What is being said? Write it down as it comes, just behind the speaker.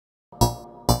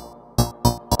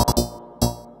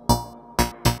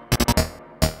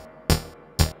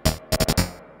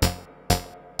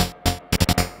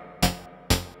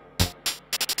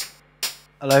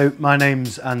Hello, my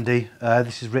name's Andy.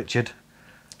 This is Richard.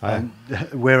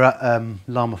 We're at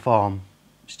Llama Farm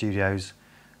Studios,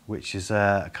 which is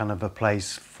kind of a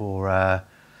place for a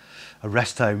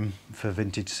rest home for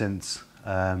vintage synths.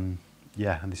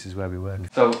 Yeah, and this is where we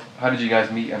work. So, how did you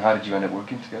guys meet and how did you end up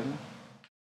working together?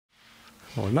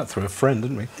 Well, we met through a friend,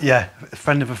 didn't we? Yeah, a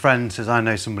friend of a friend says, I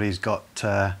know somebody who's got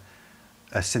a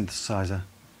synthesizer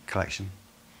collection.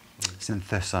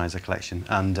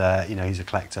 And you know, he's a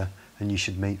collector and you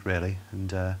should meet, really. And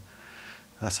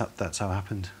that's how it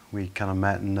happened. We kind of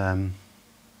met and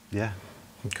yeah.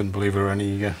 I couldn't believe we were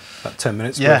only about 10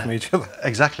 minutes away from each other.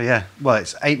 Exactly, yeah. Well,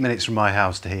 it's 8 minutes from my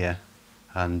house to here,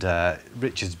 and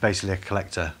Richard's basically a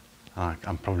collector.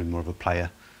 I'm probably more of a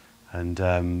player,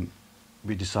 and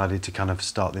we decided to kind of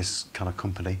start this kind of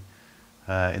company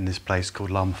in this place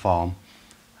called Llama Farm,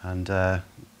 and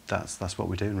that's what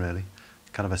we're doing, really.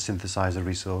 Kind of a synthesizer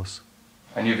resource.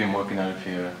 And you've been working out of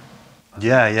here?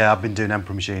 Yeah, I've been doing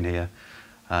Emperor Machine here,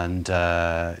 and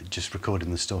just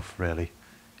recording the stuff, really.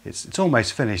 It's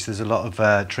almost finished. There's a lot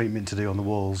of treatment to do on the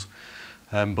walls,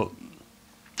 but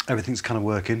everything's kind of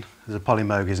working. The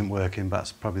Polymoog isn't working, but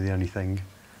that's probably the only thing.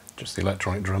 Just the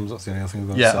electronic drums, that's the only thing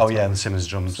we've got. Yeah, and the Simmons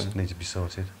drums need to be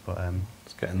sorted. But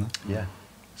it's getting there. Yeah,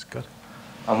 it's good.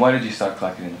 And why did you start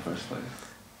collecting in the first place?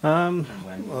 Well,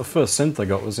 the first synth I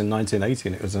got was in 1980,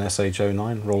 and it was an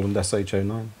SH09, Roland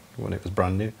SH09, when it was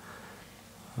brand new.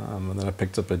 And then I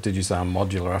picked up a Digisound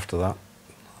modular after that.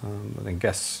 And then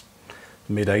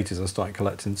mid-80s I started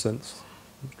collecting synths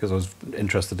because I was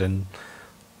interested in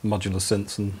modular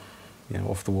synths and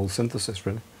off-the-wall synthesis,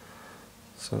 really.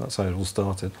 So that's how it all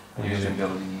started. And you've been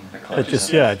building the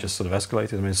collection? It just sort of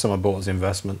escalated. I mean, some I bought as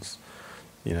investments,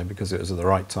 because it was at the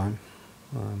right time.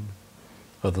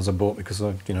 Others I bought because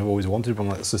I've always wanted one,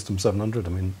 like the System 700. I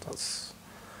mean, that's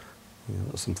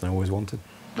something I always wanted.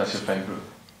 That's your favourite?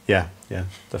 Yeah,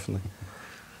 definitely.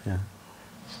 Yeah.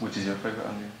 Which is your favourite,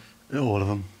 Andy? All of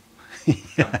them.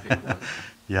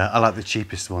 Yeah, I like the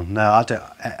cheapest one. No, I don't.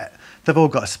 They've all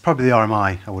got, it's probably the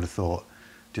RMI, I would have thought,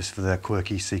 just for the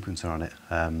quirky sequencer on it.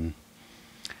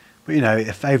 But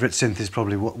a favourite synth is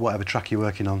probably whatever track you're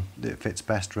working on. It fits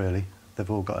best, really.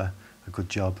 They've all got a good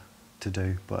job to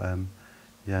do, but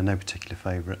yeah, no particular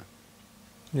favourite.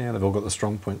 Yeah, they've all got the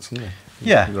strong points, haven't they?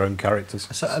 Yeah. Their own characters.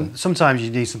 So, sometimes you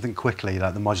need something quickly,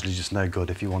 like the modular's just no good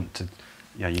if you want to,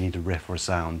 you need a riff or a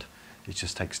sound. It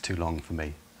just takes too long for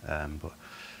me. But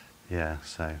yeah,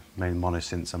 so mainly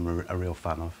monosynths I'm a real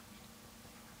fan of.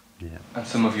 Yeah. And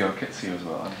some of your kits here as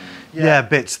well. Yeah,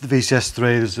 bits. The VCS3.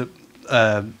 There's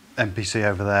a MPC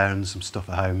over there and some stuff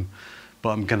at home. But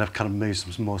I'm going to kind of move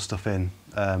some more stuff in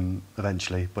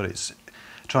eventually. But it's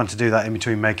trying to do that in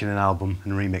between making an album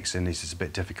and remixing is just a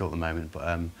bit difficult at the moment.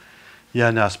 But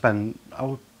yeah, no, I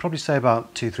would probably say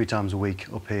about 2-3 times a week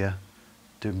up here,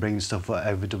 bringing stuff,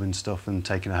 overdubbing stuff and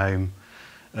taking it home.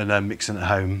 And mixing at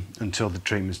home until the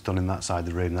treatment's done in that side of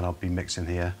the room, then I'll be mixing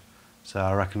here. So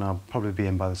I reckon I'll probably be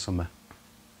in by the summer,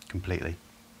 completely.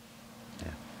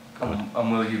 Yeah. And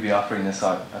will you be offering this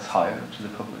out as hire to the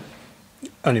public?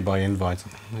 Only by invite,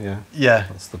 yeah. Yeah.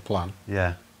 That's the plan.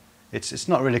 Yeah. It's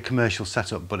not really a commercial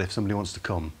setup, but if somebody wants to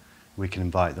come, we can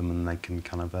invite them and they can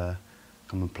kind of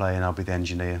come and play, and I'll be the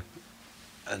engineer.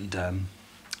 And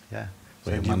yeah.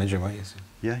 So your manager, won't you?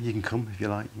 Yeah, you can come if you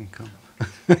like, you can come.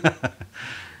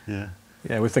 Yeah.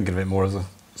 Yeah, we're thinking of it more as a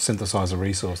synthesizer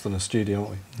resource than a studio,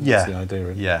 aren't we? Yeah. That's the idea,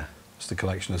 really. Yeah. Just a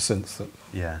collection of synths that,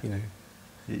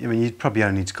 I mean, you probably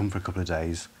only need to come for a couple of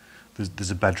days.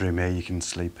 There's a bedroom here, you can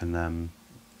sleep and, come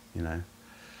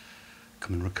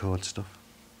and record stuff.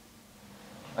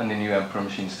 And the new Emperor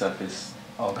Machine stuff is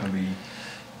all going to be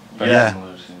very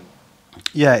similar to...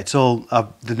 Yeah, it's all,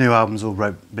 the new album's all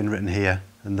been written here,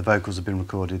 and the vocals have been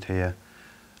recorded here.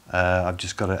 I've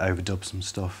just got to overdub some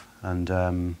stuff, and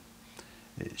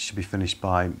it should be finished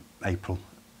by April,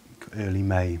 early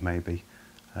May maybe.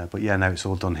 But yeah, no, it's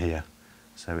all done here,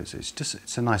 so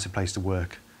it's a nicer place to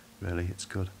work. Really, it's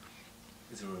good.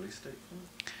 Is there a release date for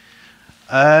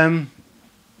it?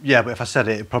 Yeah, but if I said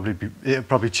it, it'd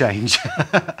probably change.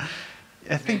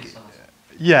 I think,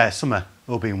 summer,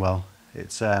 all being well.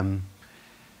 It's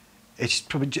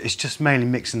just mainly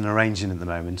mixing and arranging at the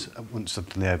moment. I wouldn't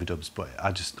something the overdubs, but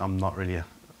I'm not really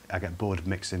I get bored of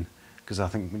mixing, because I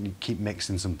think when you keep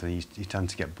mixing something, you tend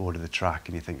to get bored of the track,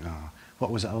 and you think, oh, what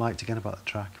was it I liked again about the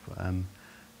track? But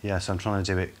yeah, so I'm trying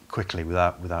to do it quickly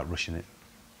without rushing it.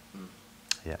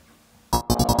 Yeah.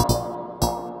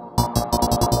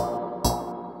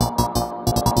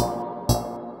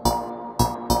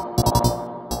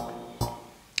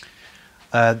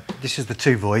 This is the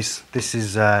 2-voice. This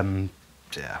is,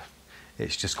 yeah,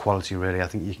 it's just quality, really. I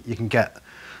think you can get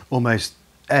almost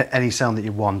any sound that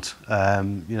you want,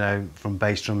 you know, from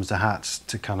bass drums to hats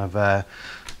to kind of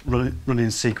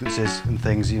running sequences and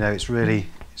things. You know, it's really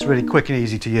quick and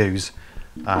easy to use,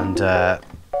 and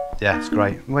yeah, it's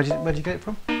great. Where did you get it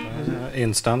from?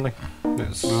 Ian Stanley.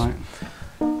 Right.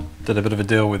 Did a bit of a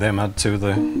deal with him, had two of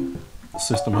the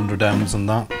System 100Ms and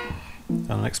that, and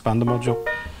an expander module.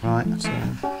 Right. So,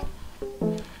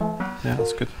 yeah,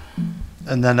 that's good.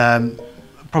 And then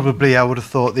probably I would have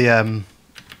thought the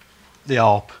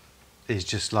ARP is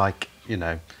just like, you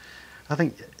know, I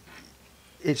think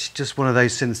it's just one of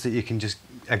those synths that you can just,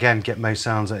 again, get most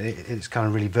sounds. It's kind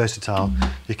of really versatile.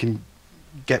 You can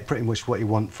get pretty much what you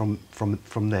want from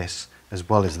this as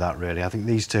well as that, really. I think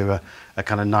these two are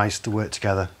kind of nice to work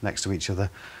together next to each other.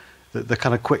 They're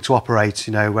kind of quick to operate,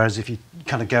 you know, whereas if you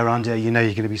kind of go around here, you know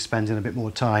you're going to be spending a bit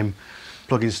more time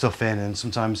plugging stuff in, and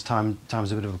sometimes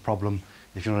time's a bit of a problem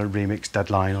if you're on a remix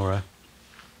deadline or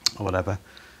whatever.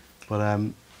 But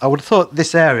I would have thought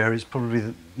this area is probably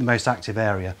the most active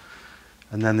area.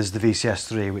 And then there's the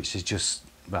VCS3, which is just,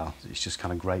 well, it's just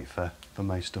kind of great for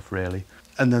most stuff, really.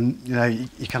 And then, you know,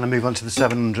 you kind of move on to the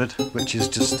 700, which is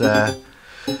just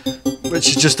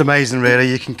amazing,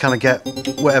 really. You can kind of get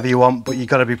whatever you want, but you've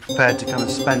got to be prepared to kind of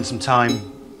spend some time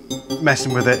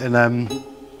messing with it and,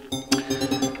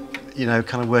 you know,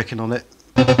 kind of working on it.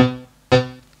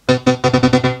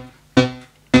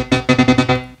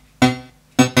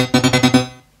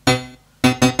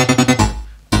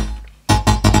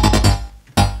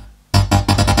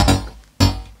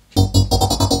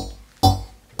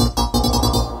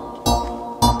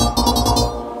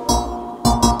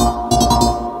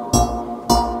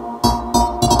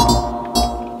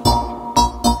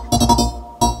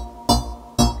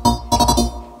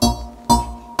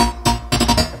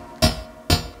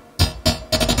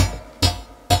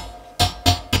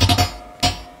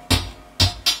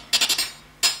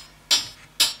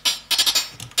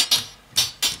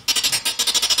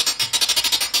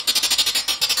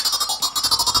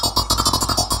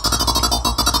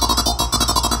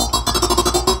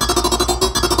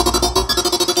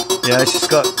 Yeah, it's just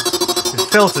got, the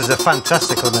filters are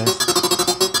fantastic on this.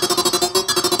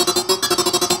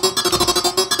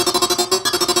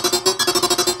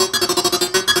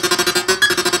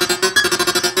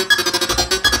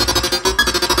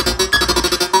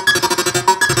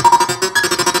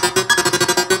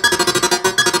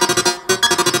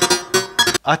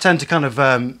 I tend to kind of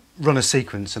run a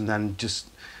sequence and then just,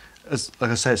 as like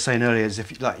I was saying earlier, as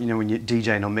if, like, you know, when you're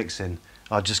DJing or mixing,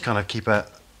 I'll just kind of keep a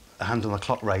hand on the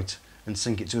clock rate and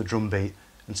sync it to a drum beat,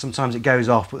 and sometimes it goes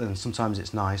off, but then sometimes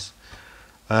it's nice.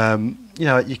 You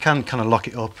know, you can kind of lock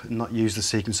it up and not use the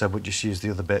sequencer, but just use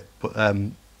the other bit. But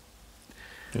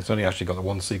it's only actually got the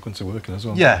one sequencer working as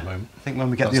well. yeah, at the moment. I think when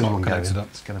we get That's the other not one going, connected up.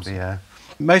 it's going to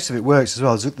be. Most of it works as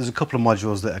well. There's a couple of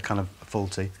modules that are kind of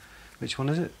faulty. Which one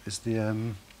is it? It's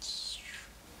the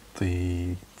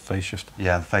phase shifter.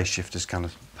 yeah, the phase shifter's kind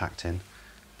of packed in,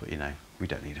 but you know, we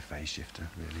don't need a phase shifter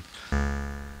really.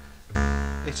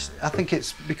 I think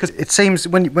it's because it seems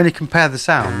when you compare the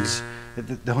sounds, the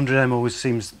 100M always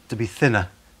seems to be thinner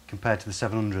compared to the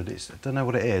 700. I don't know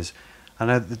what it is. I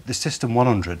know the System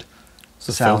 100. It's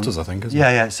the filters, I think, isn't it?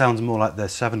 Yeah, it sounds more like the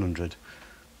 700.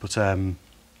 But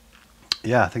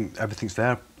yeah, I think everything's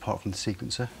there apart from the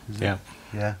sequencer. Yeah.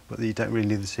 Yeah, but you don't really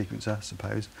need the sequencer, I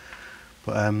suppose.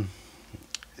 But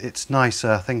it's nice.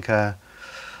 I think I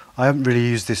haven't really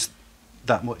used this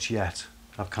that much yet.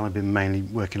 I've kind of been mainly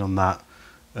working on that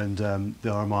and the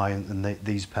RMI and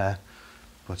these pair.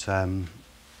 But I'm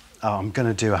going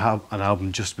to do an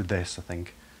album just with this, I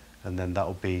think, and then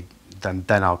that'll be then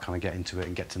I'll kind of get into it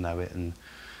and get to know it and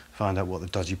find out what the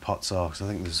dodgy pots are. Because I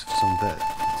think there's some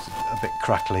that's a bit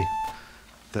crackly.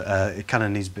 That it kind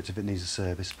of needs bits of it needs a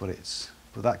service, but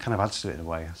that kind of adds to it in a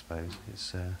way, I suppose.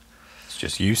 It's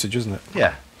just usage, isn't it?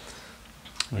 Yeah.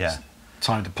 It's yeah.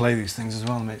 time to play these things as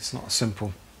well. I mean, it's not a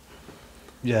simple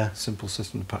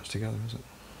system to patch together, is it?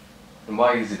 And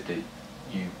why is it that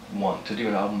you want to do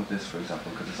an album with this, for example?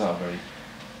 Because it's not a very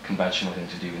conventional thing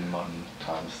to do in modern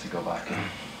times, to go back and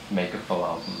make a full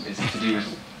album. Is it to do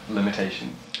with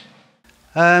limitations?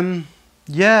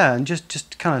 Yeah, and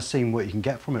just kind of seeing what you can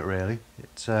get from it, really.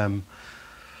 It's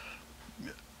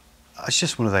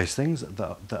just one of those things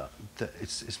that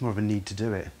it's more of a need to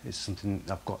do it. It's something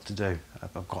I've got to do.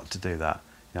 I've got to do that.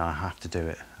 You know, I have to do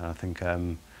it. And I think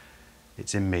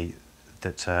it's in me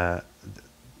that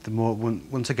the more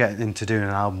once I get into doing an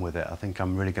album with it, I think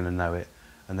I'm really going to know it,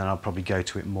 and then I'll probably go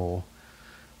to it more.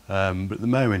 But at the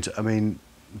moment, I mean,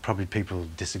 probably people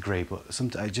disagree, but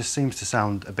it just seems to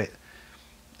sound a bit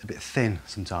thin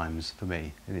sometimes for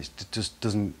me, and it just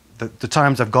doesn't. The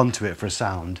times I've gone to it for a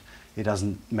sound, it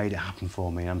hasn't made it happen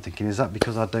for me. I'm thinking, is that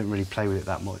because I don't really play with it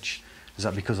that much? Is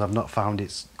that because I've not found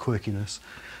its quirkiness?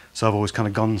 So I've always kind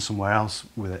of gone somewhere else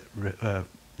with it,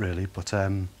 really. But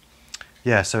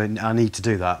yeah, so I need to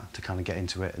do that to kind of get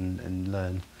into it and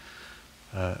learn,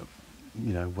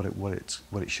 you know,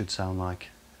 what it should sound like.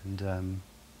 And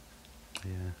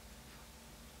yeah,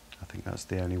 I think that's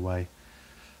the only way.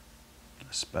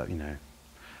 You know,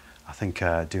 I think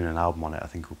doing an album on it, I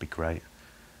think would be great.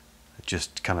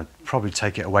 Just kind of probably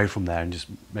take it away from there and just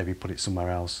maybe put it somewhere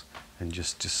else and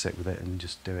just sit with it and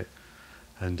just do it.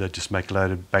 And just make a load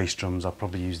of bass drums. I'll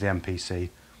probably use the MPC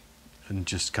and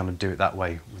just kind of do it that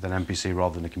way with an MPC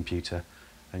rather than a computer,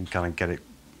 and kind of get it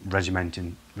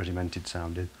regimented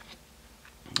sounding.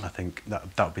 I think that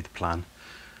would be the plan.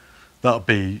 That'll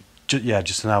be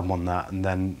just an album on that, and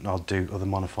then I'll do other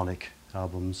monophonic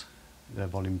albums,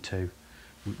 volume 2,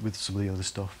 with some of the other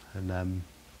stuff, and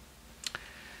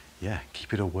yeah,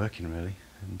 keep it all working really,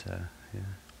 and yeah.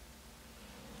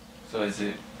 So is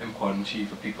it important to you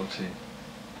for people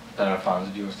that are fans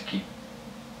of yours to keep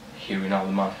hearing all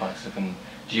the monophonic stuff, and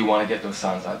do you want to get those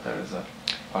sounds out there as a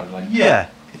part of like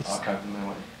archive them in a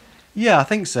way? Yeah, I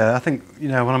think so. I think, you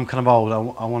know, when I'm kind of old,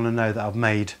 I want to know that I've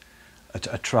made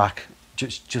a track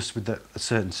just with a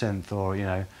certain synth, or, you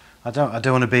know, I don't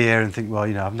want to be here and think, well,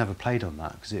 you know, I've never played on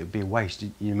that, because it would be a waste.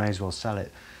 You may as well sell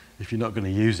it if you're not going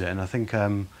to use it. And I think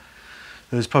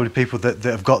there's probably people that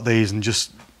have got these and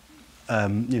just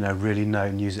you know, really know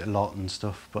and use it a lot and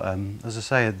stuff. But as I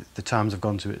say, the times I've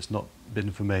gone to, it's not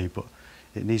been for me. But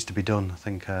it needs to be done. I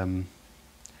think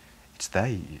it's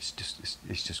there. It's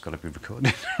just got to be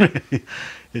recorded. Really.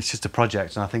 It's just a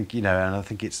project, and I think, you know, and I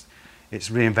think it's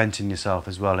reinventing yourself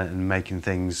as well, and making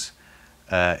things,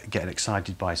 getting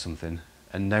excited by something,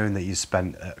 and knowing that you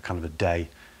spent kind of a day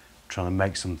trying to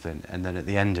make something, and then at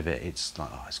the end of it, it's like,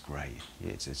 oh, it's great.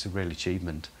 It's a real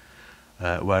achievement.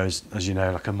 Whereas, as you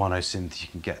know, like a mono synth, you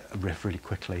can get a riff really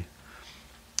quickly.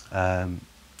 You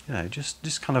know,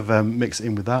 just kind of mix it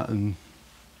in with that and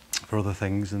for other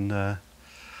things, and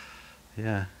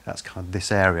yeah, that's kind of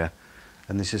this area,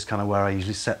 and this is kind of where I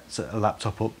usually set a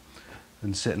laptop up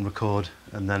and sit and record,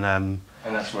 and then. And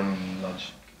that's running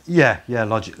Logic. Yeah,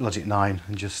 Logic 9,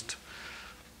 and just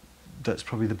that's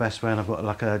probably the best way. And I've got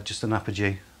like just an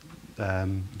Apogee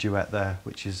duet there,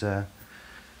 which is.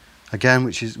 Again,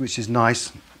 which is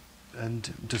nice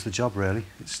and does the job really.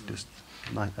 It's just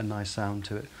a nice sound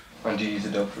to it. And do you use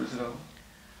Adobe for it at all?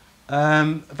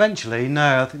 Eventually,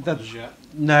 no. I think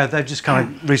they've just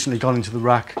kind of recently gone into the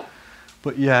rack.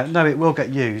 But yeah, no, it will get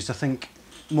used. I think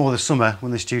more this summer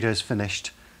when the studio's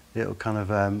finished, it'll kind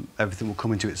of everything will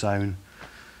come into its own.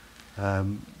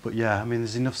 But yeah, I mean,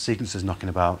 there's enough sequencers knocking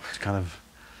about to kind of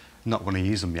not want to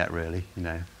use them yet, really. You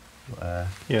know.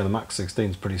 Yeah, the Max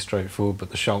 16 is pretty straightforward, but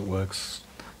the Shank works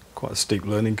quite a steep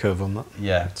learning curve on that.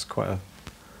 Yeah, it's quite a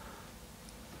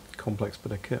complex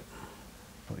bit of kit.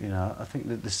 But you know, I think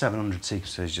that the 700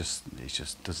 sequencer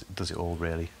just does it all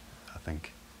really. I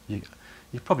think you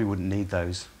probably wouldn't need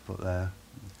those, but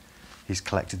he's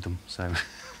collected them, so.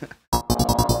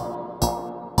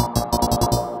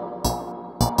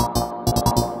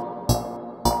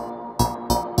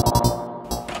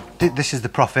 This is the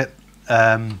Prophet.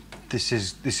 This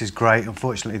is great.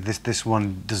 Unfortunately, this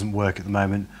one doesn't work at the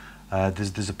moment.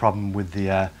 There's a problem with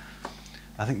the.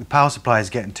 I think the power supply is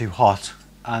getting too hot,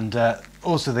 and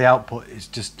also the output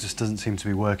just doesn't seem to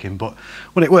be working. But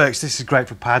when it works, this is great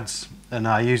for pads, and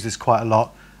I use this quite a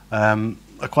lot. I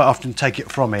quite often take it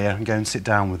from here and go and sit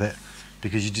down with it,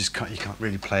 because you can't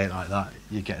really play it like that.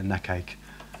 You get a neck ache.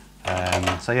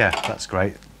 So yeah, that's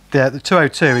great. The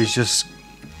 202 is just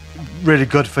really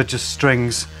good for just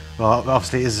strings. Well,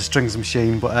 obviously it is a strings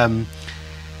machine, but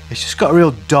it's just got a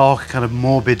real dark, kind of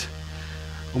morbid,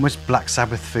 almost Black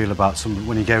Sabbath feel about some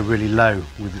when you go really low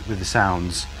with the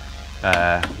sounds,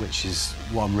 which is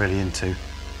what I'm really into.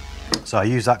 So I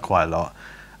use that quite a lot.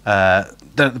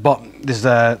 Then at the bottom, there's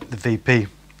the VP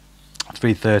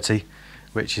 330,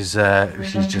 which is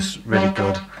just really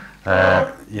good.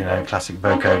 You know, classic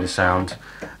vocoder sound.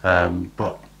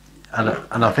 But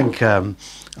I think I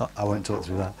won't talk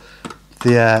through that.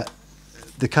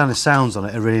 The kind of sounds on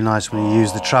it are really nice when you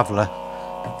use the Traveller.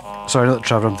 Sorry, not the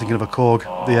Traveller. I'm thinking of a Korg.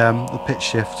 The pitch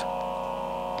shift.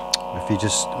 If you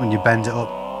when you bend it up,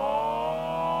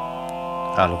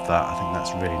 I love that. I think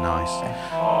that's really nice.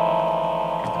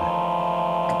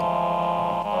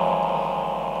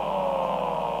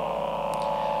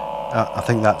 I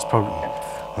think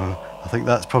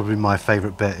that's probably my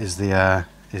favourite bit is the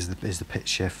pitch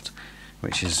shift,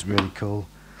 which is really cool.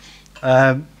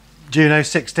 Juno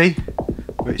 60,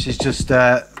 which is just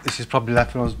this is probably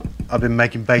left when I've been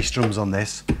making bass drums on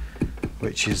this,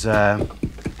 which is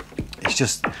it's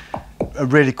just a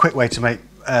really quick way to make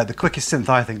the quickest synth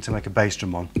I think to make a bass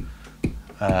drum on,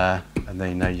 and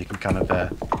then you can kind of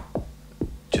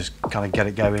just kind of get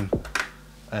it going,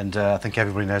 and I think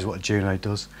everybody knows what a Juno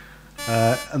does.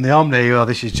 And the Omni, well,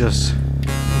 this is just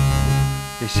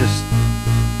this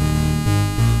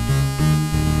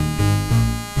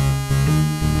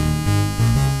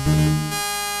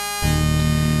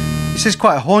is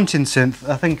quite a haunting synth.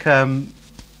 I think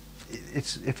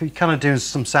it's, if you're kind of doing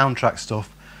some soundtrack stuff,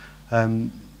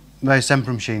 most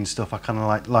Emperor Machine stuff, I kind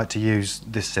of like to use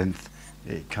this synth.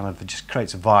 It kind of just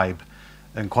creates a vibe,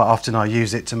 and quite often I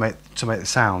use it to make the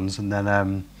sounds, and then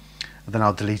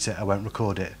I'll delete it. I won't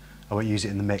record it. I won't use it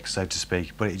in the mix, so to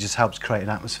speak. But it just helps create an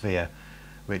atmosphere,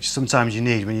 which sometimes you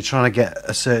need when you're trying to get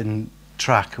a certain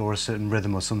track or a certain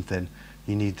rhythm or something.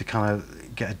 You need to kind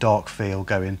of get a dark feel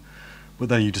going, but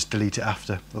then you just delete it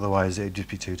after. Otherwise, it'd just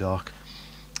be too dark.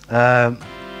 And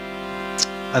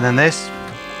then this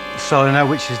Solino,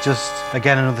 which is just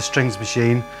again another strings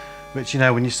machine, which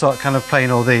when you start kind of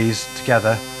playing all these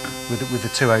together with the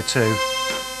 202,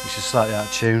 which is slightly out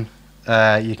of tune,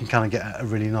 you can kind of get a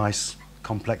really nice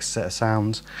complex set of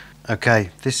sounds. Okay,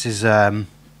 this is the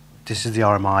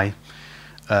RMI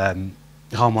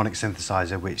harmonic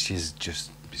synthesizer, which is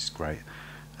great.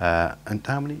 And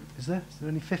how many is there? Is there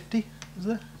only 50? Is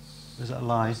there? Or is that a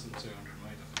lie? Less than 200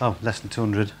 made, Oh, less than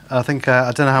 200. I think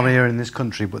I don't know how many are in this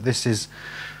country, but this was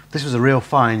a real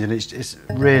find, and it's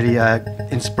really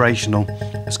inspirational.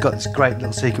 It's got this great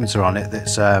little sequencer on it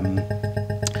that's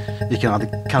you can either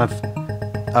kind of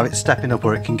have it stepping up,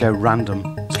 or it can go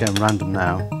random. It's going random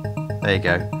now. There you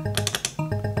go.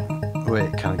 Where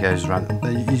it kind of goes random.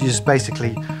 You just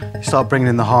basically start bringing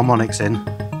in the harmonics in.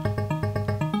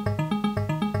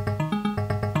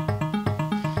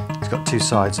 It's got two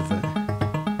sides of it.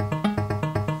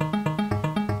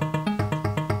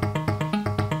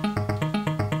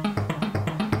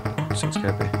 So it's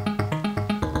going to be.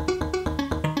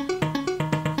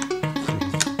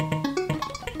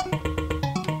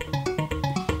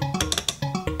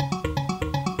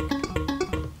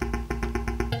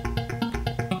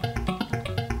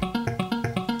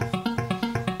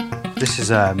 This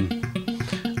is I've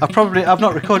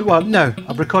not recorded, well no,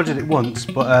 I've recorded it once,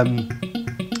 but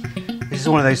this is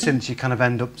one of those synths you kind of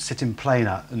end up sitting playing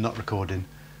at and not recording.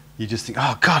 You just think,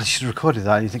 oh god, I should have recorded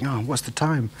that, and you think, oh, what's the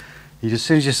time? As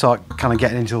soon as you start kind of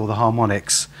getting into all the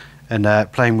harmonics and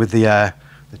playing with the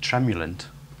tremulant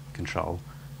control,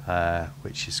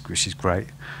 which is great,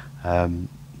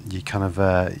 you kind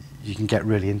of you can get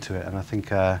really into it, and I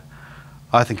think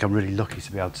I'm really lucky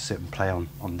to be able to sit and play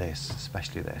on this,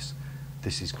 especially this.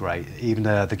 This is great. Even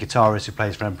the guitarist who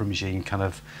plays for Emperor Machine,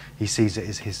 he sees it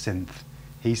as his synth.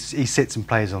 He sits and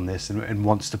plays on this and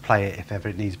wants to play it if ever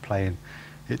it needs playing.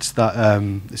 It's that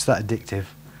addictive,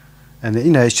 and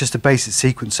it's just a basic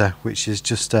sequencer, which is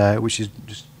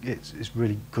it's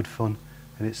really good fun,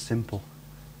 and it's simple.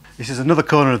 This is another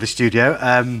corner of the studio.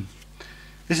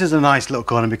 This is a nice little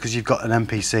corner because you've got an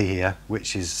MPC here,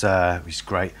 which is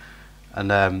great,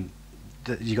 and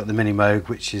you've got the Mini Moog,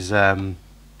 which is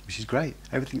great.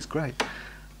 Everything's great,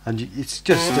 and it's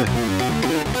just.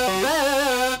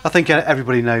 I think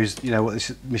everybody knows, what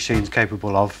this machine's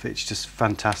capable of. It's just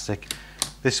fantastic.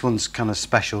 This one's kind of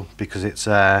special because it's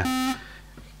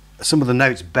some of the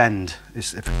notes bend.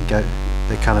 If I can go,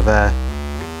 they kind of.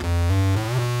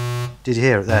 Did you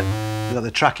hear it then? You've got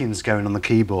the trackings going on the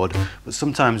keyboard, but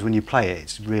sometimes when you play it,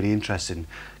 it's really interesting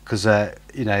because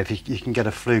if you can get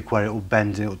a fluke where it will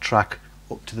bend and it will track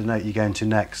up to the note you're going to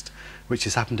next, which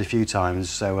has happened a few times,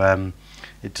 so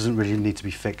it doesn't really need to be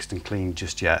fixed and cleaned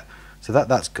just yet. So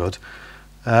that's good.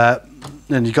 Then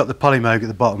you've got the Polymoog at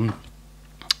the bottom,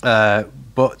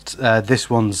 but this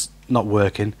one's not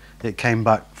working. It came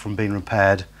back from being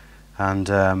repaired,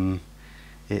 and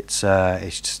it's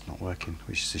just not working,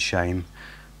 which is a shame.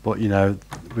 But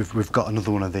we've got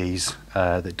another one of these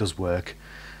that does work,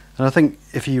 and I think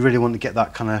if you really want to get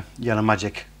that kind of Yellow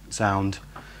Magic sound,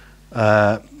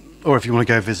 or if you want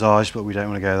to go Visage, but we don't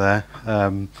want to go there,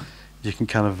 you can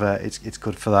kind of it's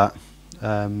good for that.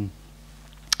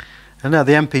 And now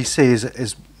the MPC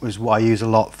is what I use a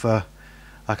lot for.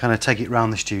 I kind of take it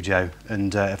around the studio,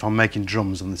 and if I'm making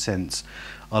drums on the synths,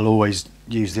 I'll always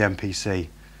use the MPC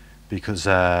because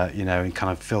and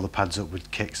kind of fill the pads up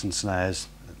with kicks and snares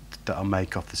that I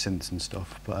make off the synths and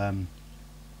stuff. But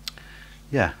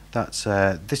yeah, that's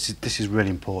this is really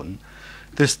important.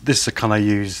 This I kind of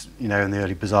use in the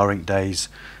early Bizarre Inc. days.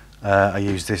 I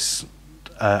use this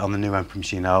on the new Emperor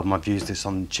Machine album. I've used this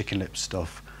on Chicken Lips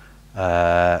stuff.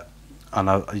 And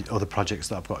other projects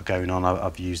that I've got going on,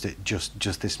 I've used it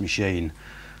just this machine.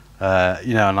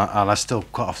 You know, and I still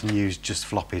quite often use just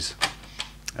floppies,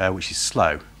 which is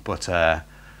slow, but I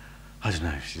don't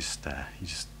know, it's just you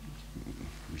just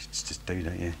do,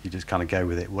 don't you? You just kind of go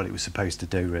with it, what it was supposed to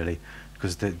do, really,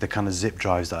 because the kind of zip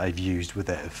drives that I've used with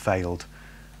it have failed,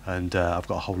 and I've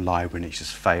got a whole library and it's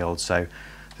just failed. So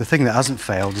the thing that hasn't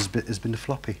failed has been the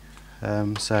floppy,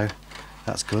 so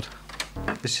that's good.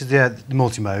 This is the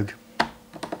multi-moog.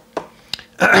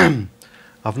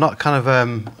 I've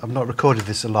not recorded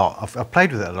this a lot. I've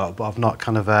played with it a lot, but I've not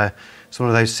kind of it's one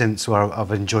of those synths where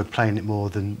I've enjoyed playing it more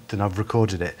than I've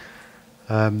recorded it.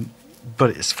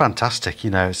 But it's fantastic, you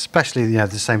know, especially, you know,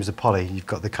 the same as the Poly. You've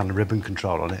got the kind of ribbon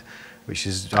control on it, which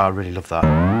is, I really love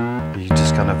that. You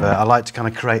just kind of I like to kind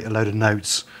of create a load of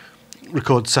notes,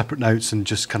 record separate notes, and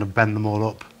just kind of bend them all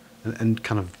up and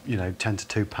kind of, you know, 10 to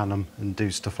 2 pan them and do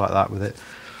stuff like that with it.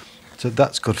 So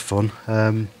that's good fun.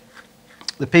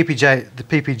 The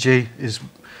PPG is,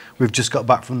 we've just got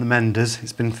back from the menders.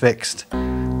 It's been fixed,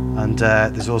 and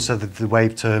there's also the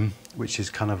wave term, which is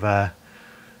kind of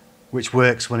which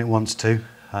works when it wants to,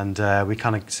 and we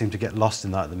kind of seem to get lost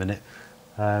in that at the minute.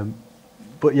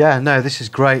 But yeah, no, this is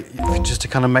great, just to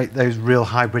kind of make those real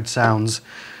hybrid sounds,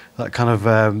 that kind of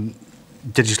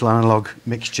digital analog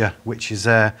mixture, which is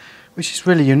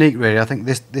really unique, really. I think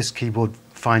this keyboard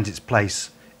finds its place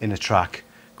in a track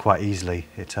quite easily.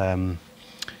 It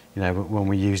you know, when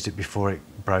we used it before it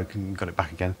broke and got it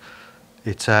back again,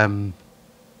 it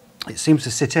seems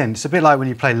to sit in. It's a bit like when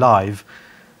you play live,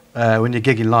 when you're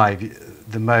gigging live,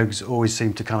 the Moogs always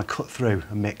seem to kind of cut through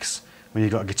a mix. When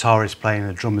you've got a guitarist playing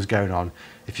and a drummer's going on,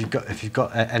 if you've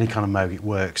got any kind of Moog, it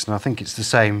works. And I think it's the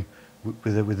same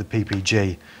with the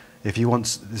PPG. If you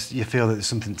feel that there's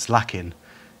something that's lacking,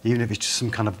 even if it's just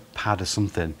some kind of pad or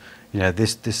something, you know,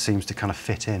 this seems to kind of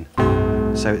fit in.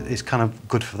 So it's kind of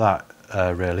good for that.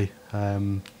 Really.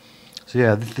 So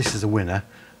yeah, this is a winner,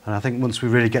 and I think once we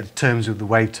really get to terms with the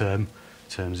wave term,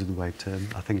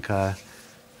 I think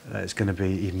it's going to be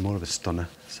even more of a stunner.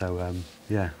 So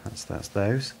yeah, that's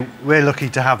those. We're lucky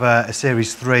to have a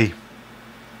Series 3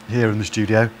 here in the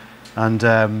studio, and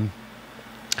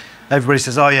everybody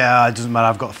says, oh yeah, it doesn't matter,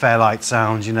 I've got Fairlight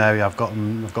sounds, you know, I've got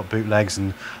bootlegs,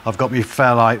 and I've got my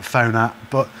Fairlight phone app,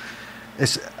 but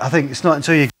I think it's not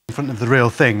until you get in front of the real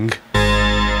thing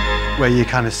where you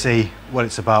kind of see what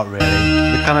it's about, really.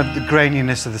 The kind of the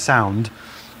graininess of the sound.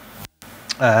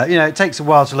 You know, it takes a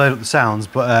while to load up the sounds,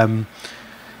 but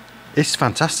it's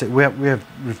fantastic.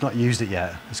 We've not used it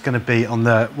yet. It's going to be on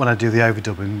when I do the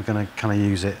overdubbing, we're going to kind of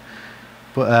use it.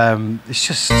 But it's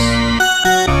just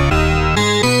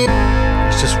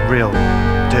real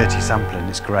dirty sampling.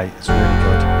 It's great. It's really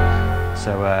good.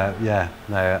 So yeah,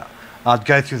 no, I'd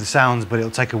go through the sounds, but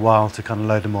it'll take a while to kind of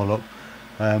load them all up.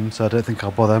 So I don't think I'll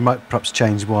bother. I might perhaps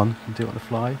change one and do it on the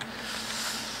fly.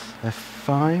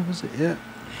 F5, was it?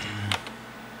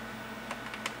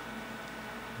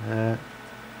 Yeah.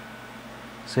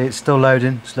 See, it's still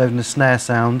loading. It's loading the snare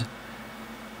sound.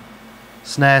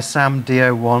 Snare Sam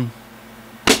DO1.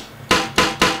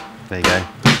 There you go.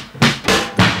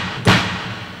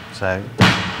 So,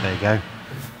 there you go.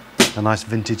 A nice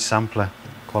vintage sampler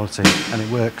quality, and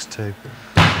it works too.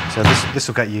 So this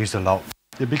will get used a lot.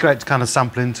 It'd be great to kind of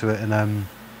sample into it and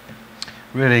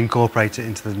really incorporate it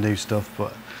into the new stuff,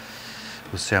 but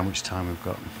we'll see how much time we've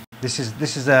got. This is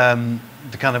the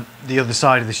kind of the other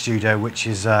side of the studio, which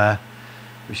is I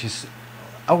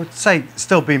would say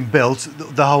still being built.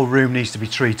 The whole room needs to be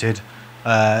treated.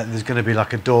 There's going to be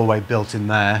like a doorway built in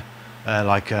there,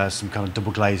 like some kind of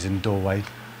double glazing doorway.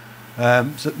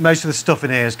 So most of the stuff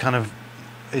in here is kind of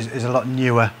is a lot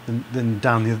newer than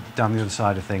down the other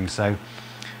side of things. So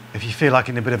if you feel like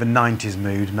in a bit of a 90s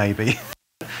mood, maybe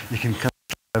you can come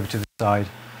over to the side.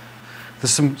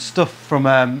 There's some stuff from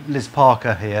Liz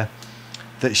Parker here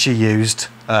that she used,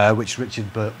 which Richard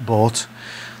bought.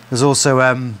 There's also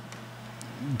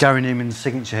Gary Newman's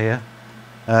signature here.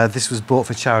 This was bought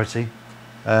for charity,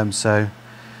 so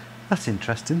that's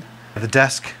interesting. The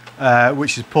desk,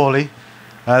 which is poorly.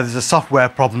 There's a software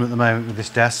problem at the moment with this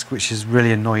desk, which is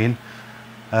really annoying.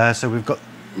 So we've got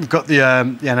the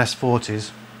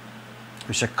NS40s,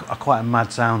 which are quite a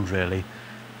mad sound, really.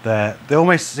 They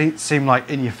almost seem like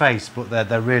in your face, but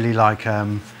they're really like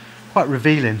quite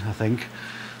revealing, I think.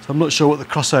 So I'm not sure what the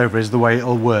crossover is, the way it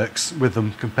all works with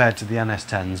them compared to the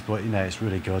NS10s, but you know, it's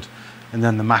really good. And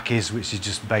then the Mackies, which is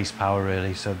just bass power,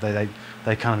 really. So they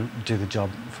kind of do the job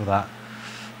for that.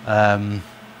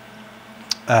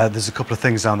 There's a couple of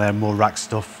things down there, more rack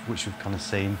stuff, which we've kind of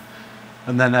seen.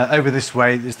 And then over this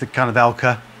way is the kind of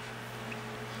Elka,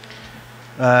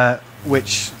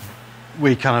 which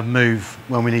we kind of move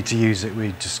when we need to use it.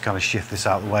 We just kind of shift this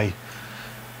out of the way.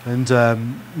 And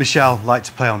Michelle liked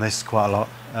to play on this quite a lot.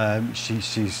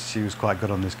 She was quite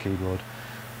good on this keyboard.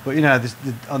 But you know,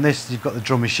 on this you've got the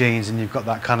drum machines and you've got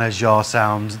that kind of jar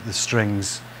sound, the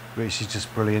strings, which is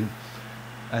just brilliant.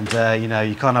 And you know,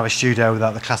 you can't have a studio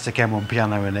without the classic M1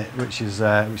 piano in it, which is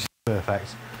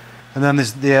perfect. And then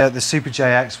there's the Super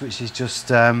JX, which is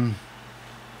just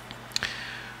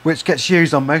which gets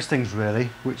used on most things really.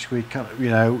 Which we kind of, you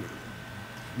know,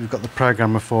 we've got the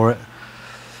programmer for it.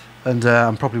 And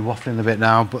I'm probably waffling a bit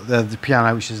now, but the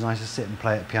piano, which is nice to sit and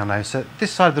play at piano. So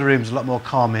this side of the room is a lot more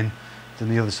calming than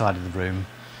the other side of the room.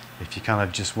 If you kind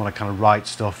of just want to kind of write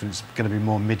stuff, and it's going to be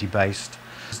more MIDI based.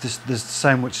 There's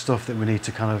so much stuff that we need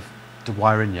to kind of to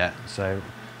wire in yet. So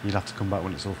you'll have to come back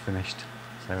when it's all finished.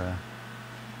 So.